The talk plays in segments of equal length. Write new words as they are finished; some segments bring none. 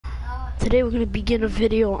Today we're gonna begin a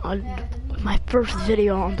video on my first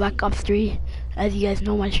video on Black Ops 3. As you guys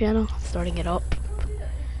know my channel, starting it up.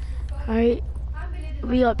 Alright,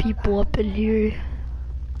 we got people up in here.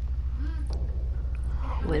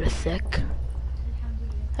 Wait a sec.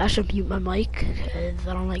 I should mute my mic, cause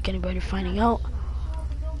I don't like anybody finding out.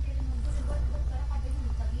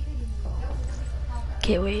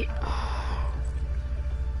 Okay, wait.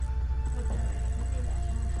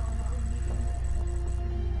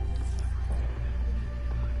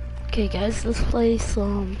 Okay guys, let's play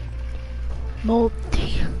some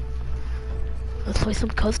multi. Let's play some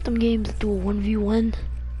custom games, do a 1v1.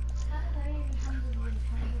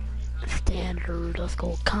 Standard, let's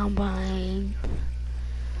go combine.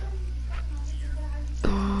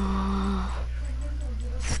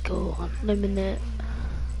 Let's go unlimited.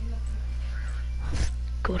 Let's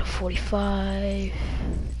go to 45.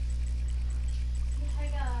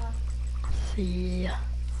 Let's see.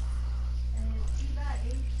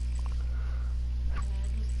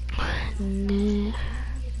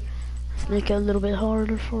 Let's make it a little bit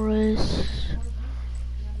harder for us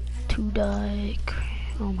to die.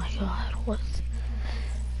 Oh my god, what's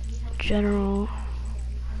general?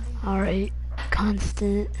 Alright,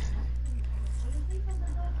 constant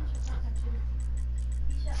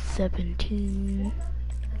 17.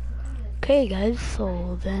 Okay guys,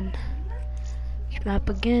 so then map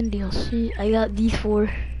again, DLC. I got these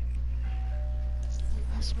four.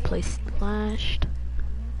 Let's play Splashed.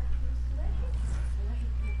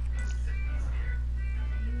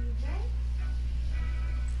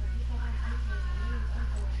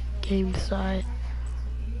 Game side.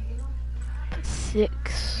 Put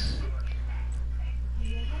 6.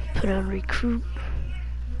 Put on recruit.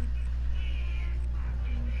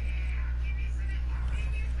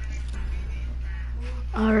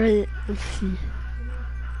 Alright, let's see.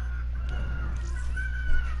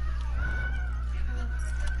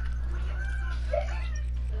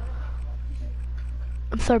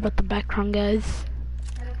 I'm sorry about the background, guys.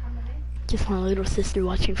 Just my little sister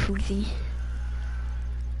watching Fuzi.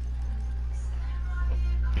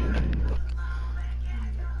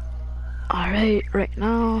 Alright, right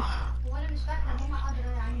now.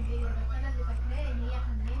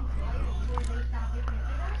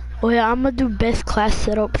 Oh yeah, I'm gonna do best class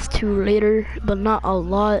setups too later, but not a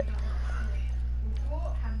lot.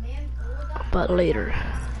 But later.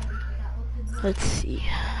 Let's see.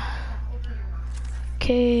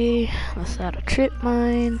 Okay, let's add a trip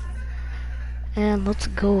mine. And let's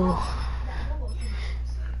go.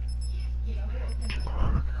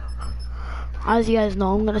 As you guys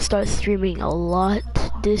know, I'm gonna start streaming a lot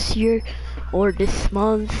this year, or this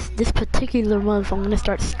month. This particular month, I'm gonna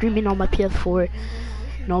start streaming on my PS4.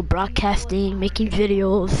 You know, broadcasting, making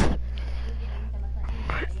videos.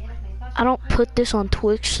 I don't put this on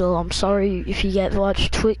Twitch, so I'm sorry if you guys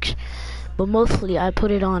watch Twitch. But mostly, I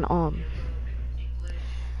put it on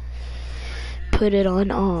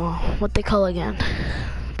what they call again,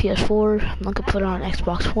 PS4. I'm not gonna put it on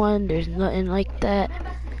Xbox One. There's nothing like that.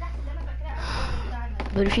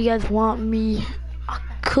 But if you guys want me, I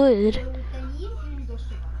could.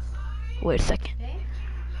 Wait a second.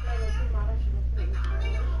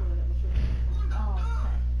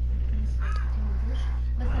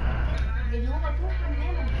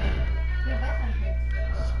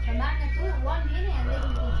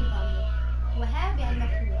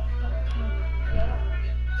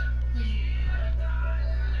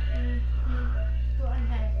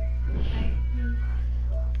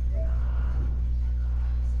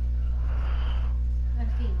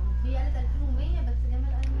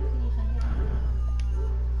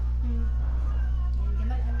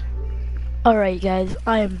 Alright guys,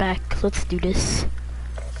 I am back. Let's do this.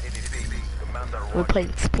 We're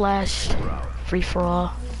playing Splash, free for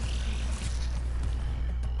all.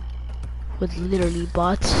 With literally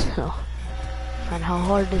bots. Oh, and how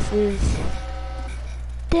hard this is.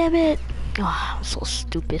 Damn it! Oh, I'm so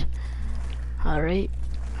stupid. Alright.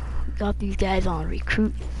 Got these guys on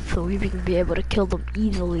recruit, so we can be able to kill them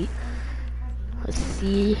easily. Let's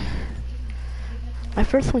see. My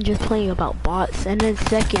first one just playing about bots, and then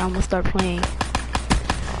second I'm gonna start playing.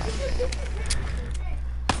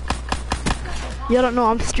 Y'all don't know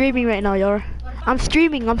I'm streaming right now, y'all. I'm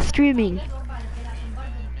streaming.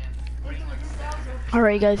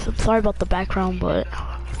 Alright guys, I'm sorry about the background, but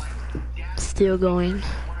still going.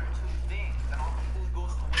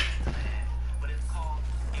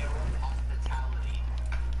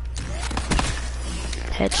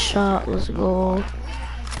 Headshot, let's go.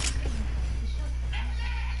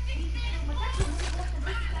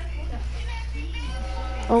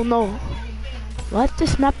 Oh no. What?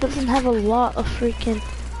 This map doesn't have a lot of freaking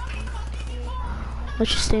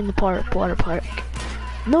Let's just stay in the water park.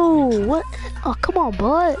 No, what? Oh, come on,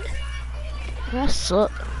 bud. That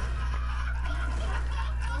sucks.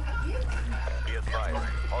 Be advised,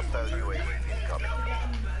 hostile UAV incoming.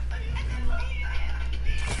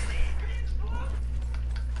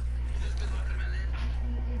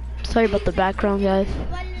 Sorry about the background, guys.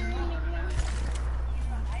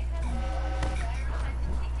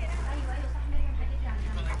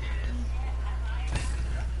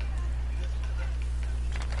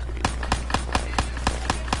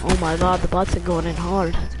 Oh my god, the bots are going in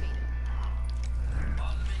hard.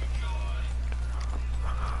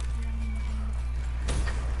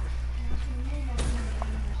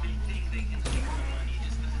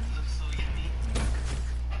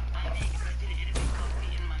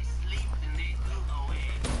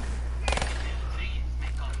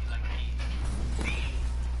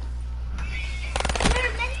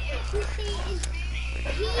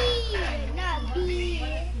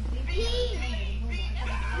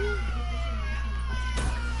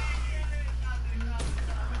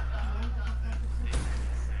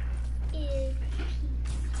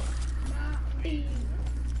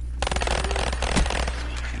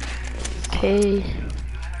 Okay.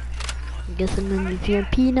 I guess I'm in the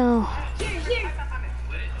VMP now.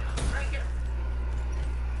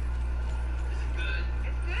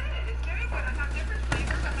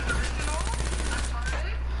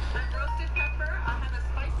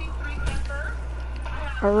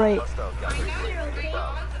 Alright. Hostile gas station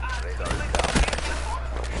inbound. Radar is down.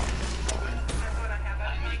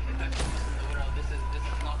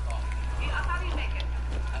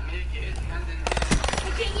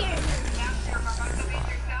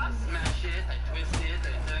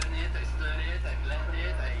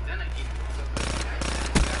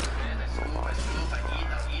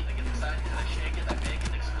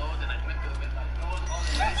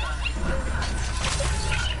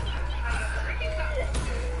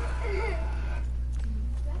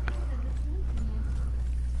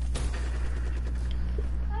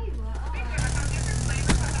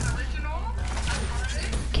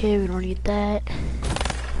 Okay, we don't need that.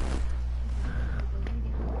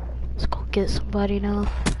 Let's go get somebody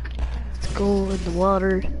now. Let's go in the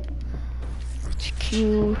water.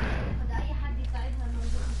 HQ.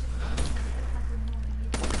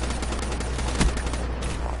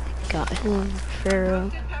 Got him,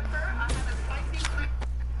 Pharaoh.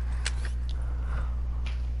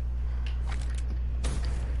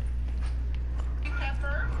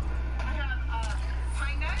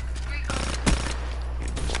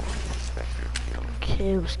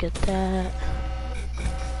 Okay, let's get that.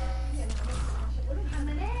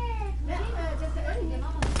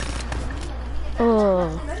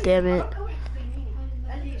 Oh, damn it.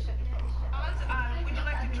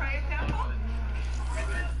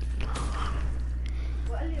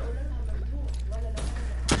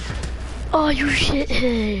 Oh, you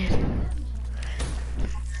shithead.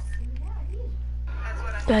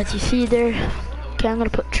 Guys, you see there? Okay, I'm gonna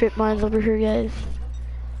put trip mines over here, guys.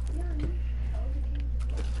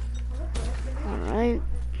 Alright,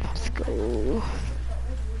 let's go.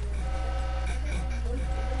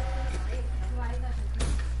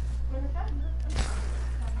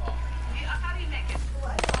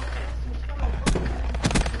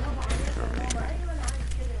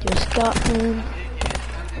 Just got him.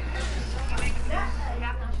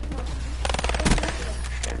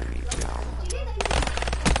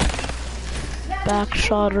 Back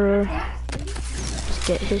shotter. Let's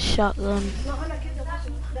get his shotgun.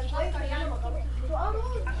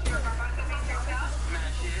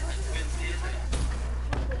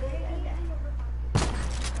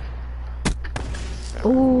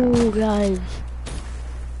 Oh, guys.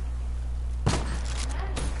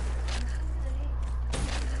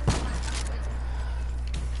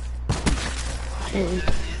 Hey.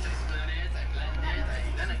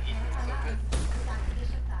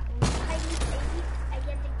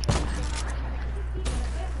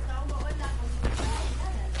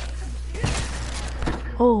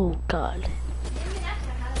 Oh, God.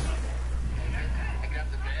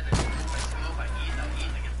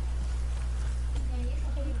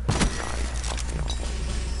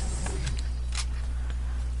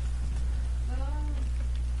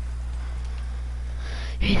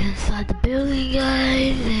 He's inside the building,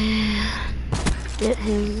 guys, and get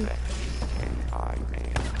him.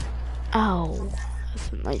 Ow.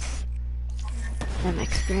 That's a nice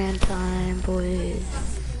MX Grand time, boys.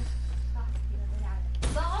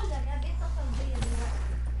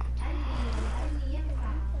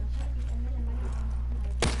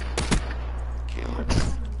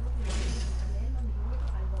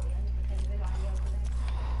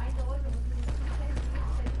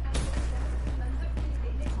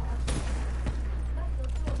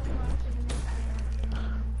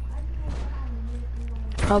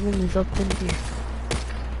 problem is up in here.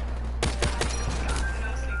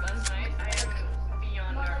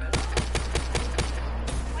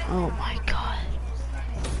 Oh my god.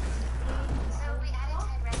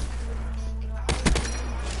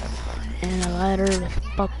 And a ladder with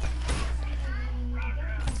fuck.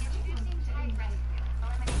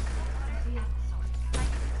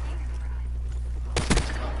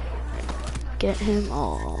 Get him.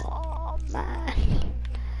 Oh man.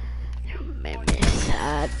 You made me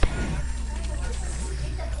sad.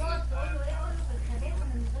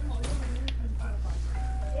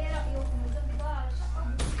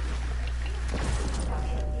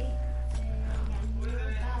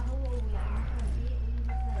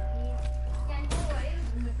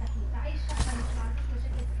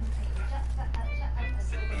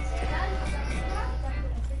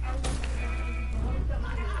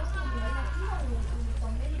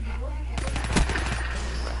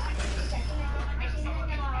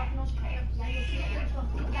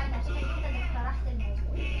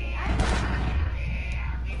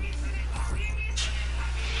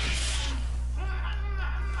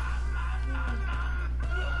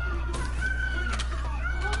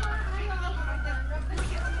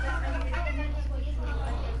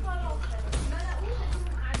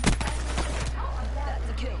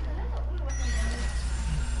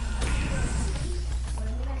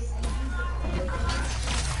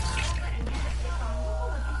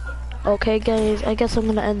 Okay guys, I guess I'm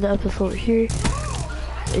gonna end the episode here.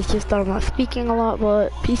 It's just that I'm not speaking a lot,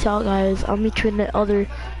 but peace out guys. I'll meet you in the other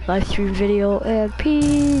live stream video, and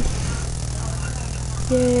peace.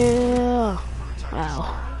 Yeah.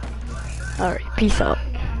 Wow. Alright, peace out.